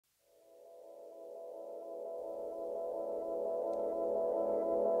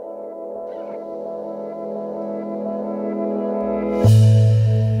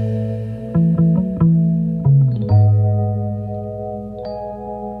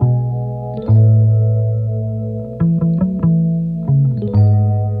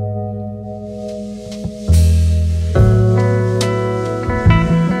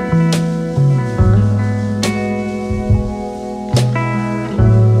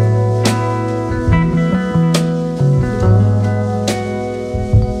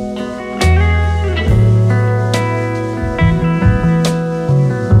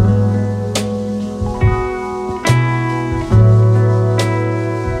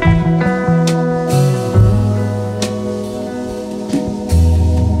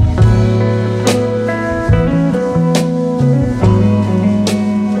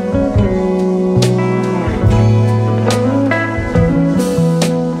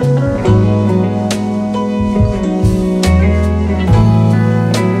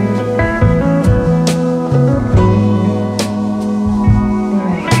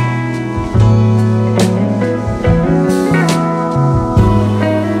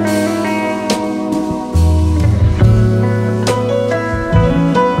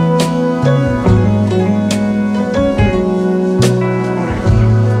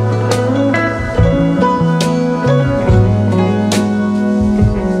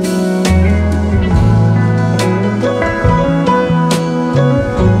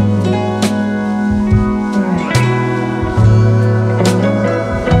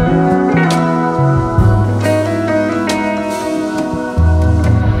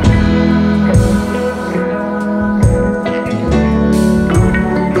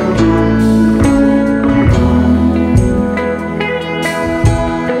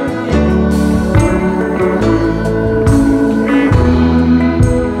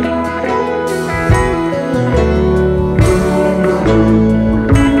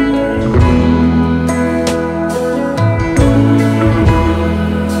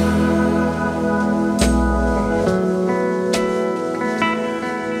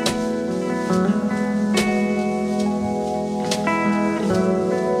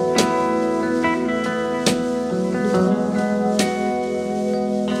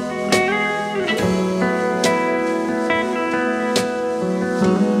So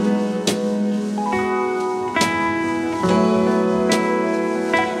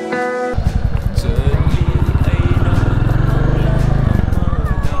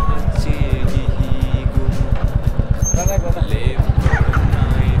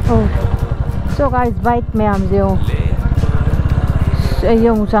guys, bike में हम जो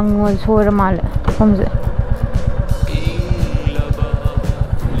yung sang छोड़ माल हमसे.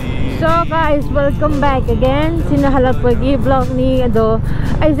 So guys, welcome back again. Sina halak pagi vlog ni ado.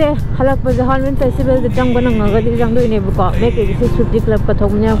 Aise halak pagi Hornbill Festival the jang banang ngagadi jang do ini buka. Make it 650 club ka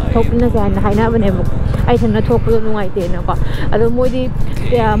thoknya thokna sa haina bane bu. Ai thana thokpo nungai te na ko. Ado moi di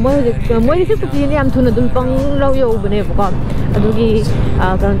 650 ni am thuna dum pang lau yo bane buka. Adugi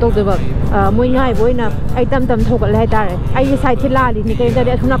kan tok de ba moi ngai boina ai tam thokal hai tare. Ai sai thila li ni kai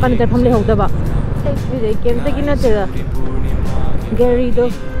da thuna kan ta pham le hok da ba. Ai kem ta kina te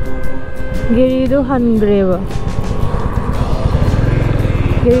Gary do hungry.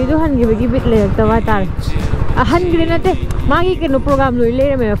 Gary do hungry bagi bit le ta wa tar. Hungry na te magi ke no program loi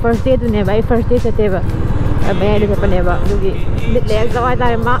le me first day tu ne bai first day te ba. Ba ya de pa ne ba dugi bit le ta wa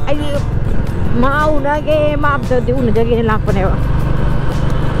tar ma ai ma una ke ma ab de una jage ne lak pa ne ba.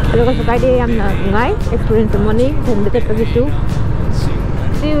 Lo ko sakai de am na ngai experience money then de ta bisu.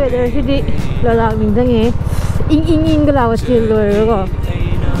 See whether city lo la ning dang e ing ga la wa til lo ro ko.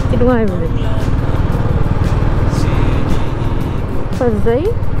 Itu ngai ba. Thursday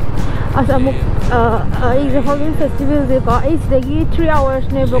as amuk is a Hornbill Festival de ko is degi 3 hours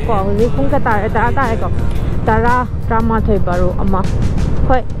ne bo ko ji khung ka ta ko tara drama thoi baro ama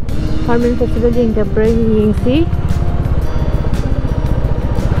hoi Hornbill Festival jing the bring si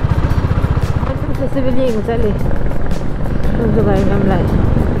Hornbill Festival jing chale so bai nam lai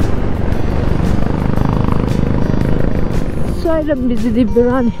so I am busy di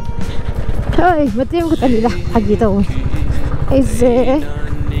biran hoi matem ko tani la agi to is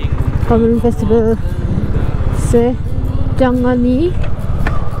Hornbill Festival se jangani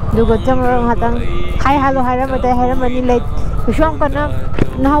dugo jangrang hatang hai halo haramani late shong kana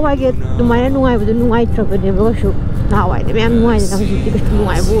nawai ge dumai nungai bu nungai trobe ne bo shu nawai de mem nungai na ji ti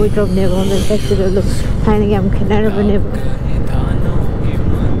nungai bu trobe ne Hornbill Festival lu hai ne gam khana ba ne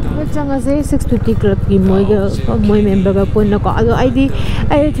janga se 650 club ki moi member ga pon na ko ado id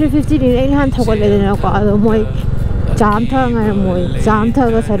 350 ni ai han thokol le na ko ado moi jam tha ngai moi jam tha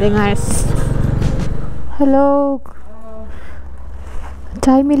ga sare ngai hello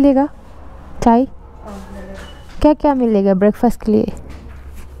चाय मिलेगा चाय क्या क्या मिलेगा breakfast के लिए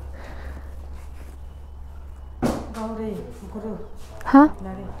हाँ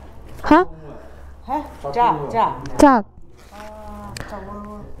हाँ चाक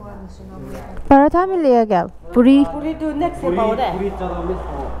पराठा मिलेगा क्या पूरी तो नेक्स्ट से पाओ दे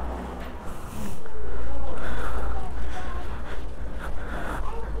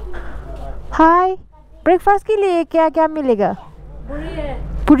हाय ब्रेकफास्ट के लिए क्या क्या मिलेगा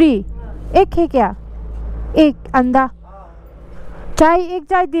पूरी एक है क्या एक अंडा चाय एक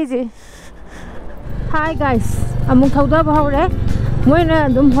चाय दीजिए हाय गाइस अमुक थौदा भावरे मोइना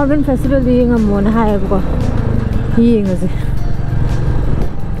दम Hornbill Festival the ngam hi बको येंगसे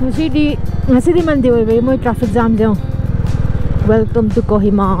ngasi di mandi oi moi traffic jam jang welcome to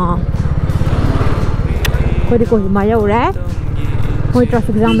Kohima kodi Kohima ya ure moi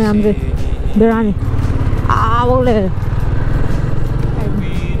traffic jam me amje berani boleh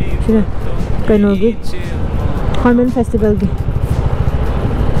sini keno gi Hornbill Festival gi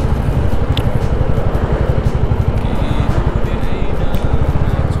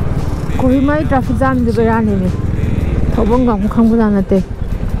Kohima traffic jam de berani ni thobong gam khang bu na te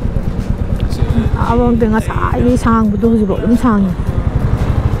abang tenga sai sang bu do ji bo dum sang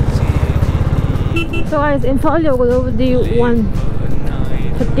so guys in fall yo go over the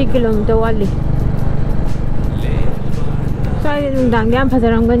 130 km wali Sorry, nung yang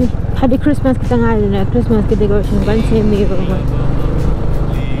pasaram gani. Hadi Christmas kita ngai na Christmas ki decoration kan same me ko.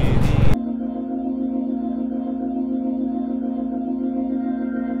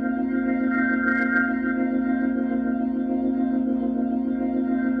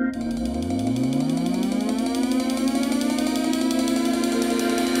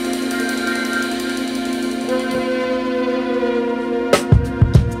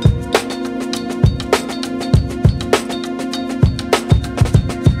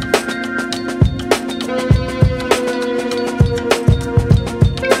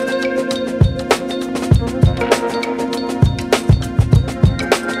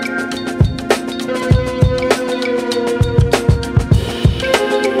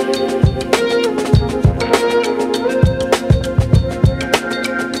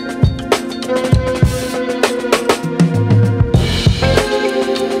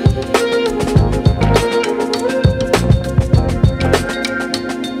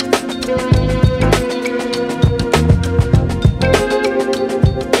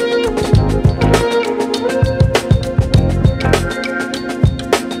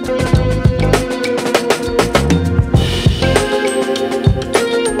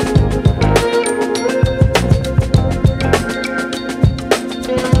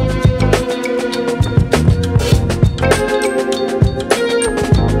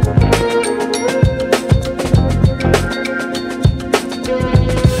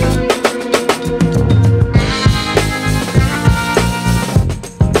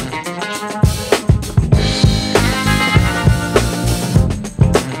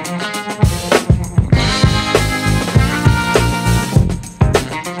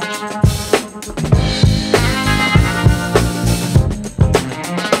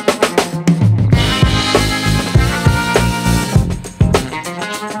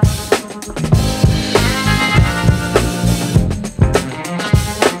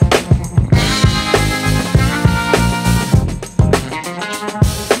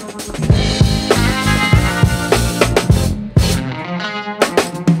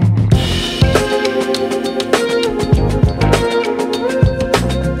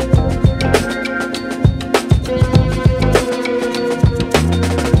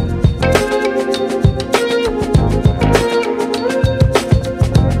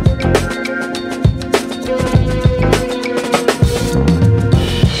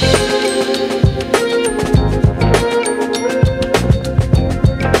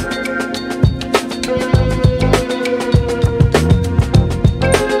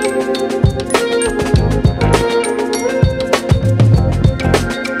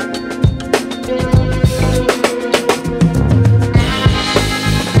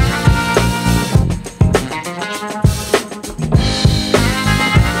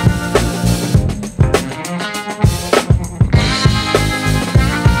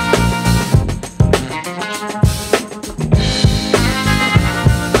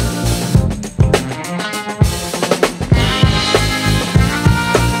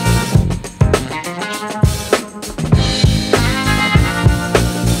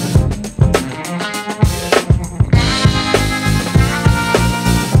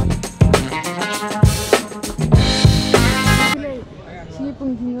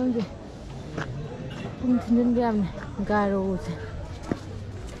 Nanti Pungtin diam garus.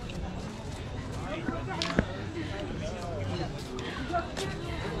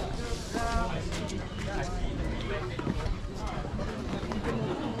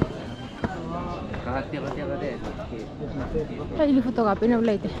 Ini fotografi na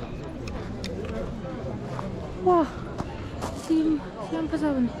ulit. Wah, siapa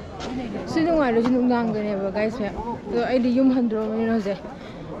sahaja ni? Sini ngalu sini ngang gini ba guys ya. So ini yung handro ni nose.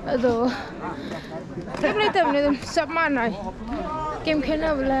 Ado, tapi ni sama na. Kem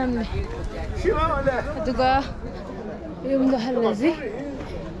kena bulan ni. Ado ka yung dah lazi.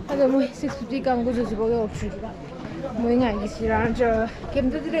 Ado mo 650 kang ko jadi bagai opsi. Mo ingat kisiran je.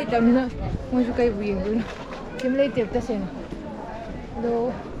 Kem tu tidak tahu na. Mo suka ibu yang tu. Kem lagi tiap tak sen. Ado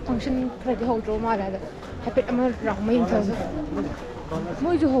function kerja hau ma ada. Happy amal ramai tu.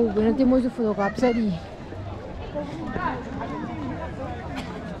 Mo je hau guna ti mo je fotografi sari.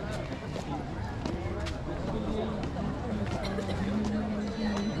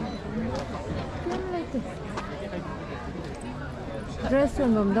 Dress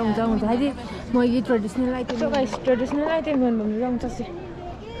yang bom dong jadi mau ini traditional item. So guys, traditional item yang bom dong sih.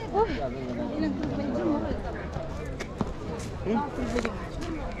 Oh.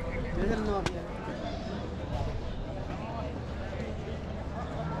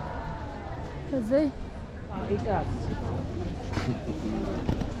 Kasih. Ikat.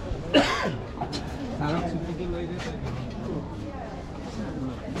 Salah seperti itu.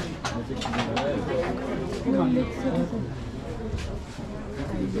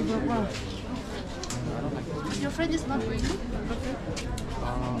 Your friend is not ready?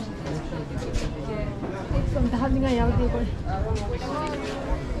 Some tahan nga yaw di ko.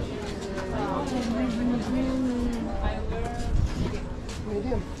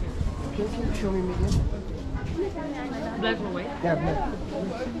 Medium. Can you show me medium? Black or white? Yeah, black.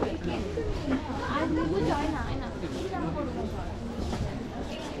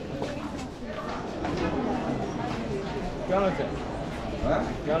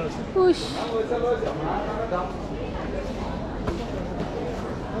 Push.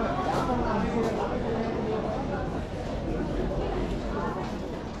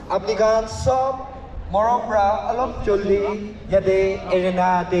 Applicant som morong bra alom choli yade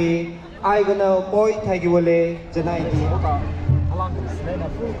erena de I gonna boy thagi wole janai di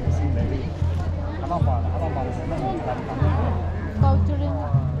Culturing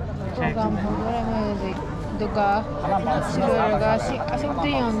program hangara mai duga sulaga si asam tu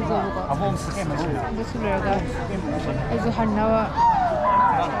yang tu buka. Itu sulaga. Itu hannawa.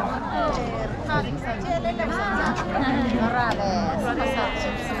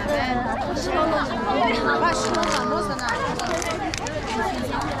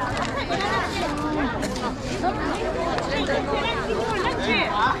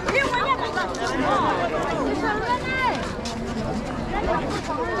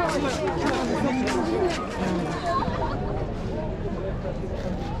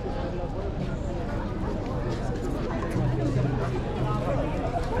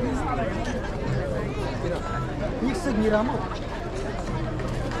 Mix niramo.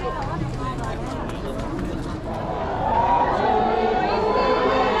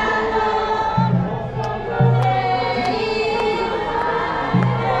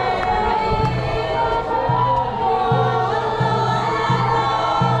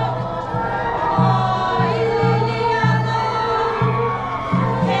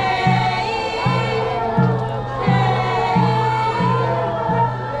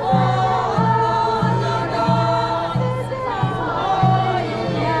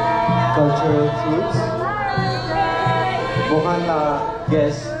 cultural foods bukan lah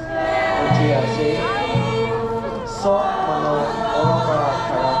guest OGRC so mana orang para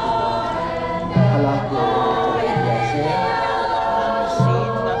halal OGRC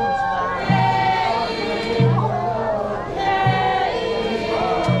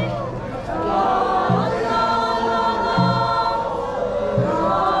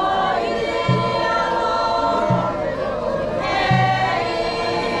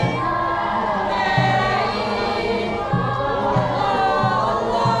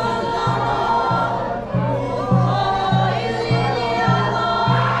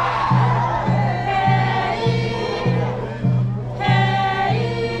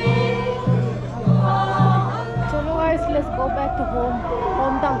Let's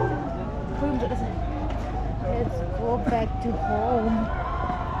go back to home.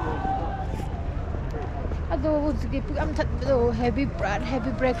 Aduh, sige, I'm heavy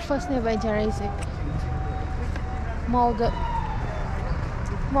breakfast na ba jara ise. Mau da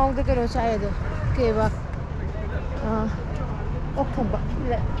karo saya do. Okay ba? tóc thầm bạc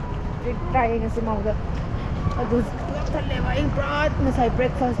lại trai ngay xem màu đó aduh thật lệ vậy broad mà xài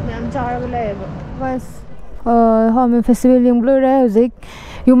breakfast mà em cho cái lệ guys hôm festival yung blue ra music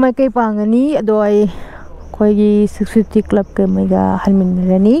yung may kay pangani adoy khoi gi 650 club ke mega halmin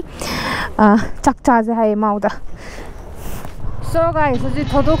rani chak cha je hai mau da so guys ji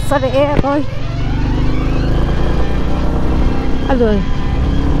thodok sare e koi adoy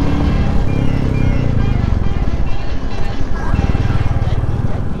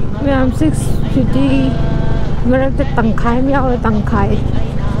I'm 650 meron te tangkai mi au tangkai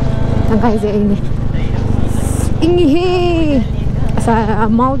je ini hi sa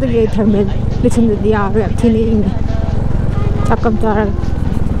mau de ge thermen listen to the hour of tini ingi chakam chara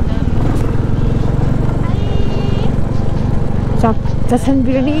chak chasan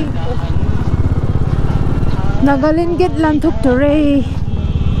birani Nagaland get lanthuk tore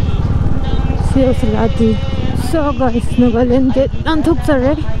silati so guys Nagaland get lanthuk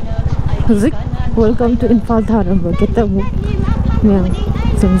tore zik welcome to Infal Tharamba ketamu yang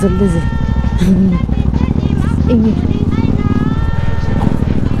samjal lezi ini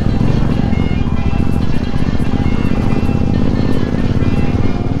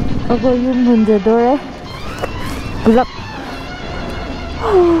ako yung hundredore ulap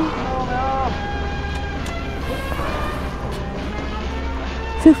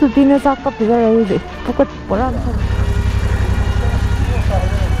Susuti na sakap bisa rayu pukot porang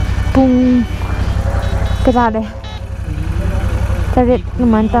pung kira deh tarik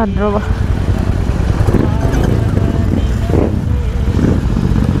naman tadro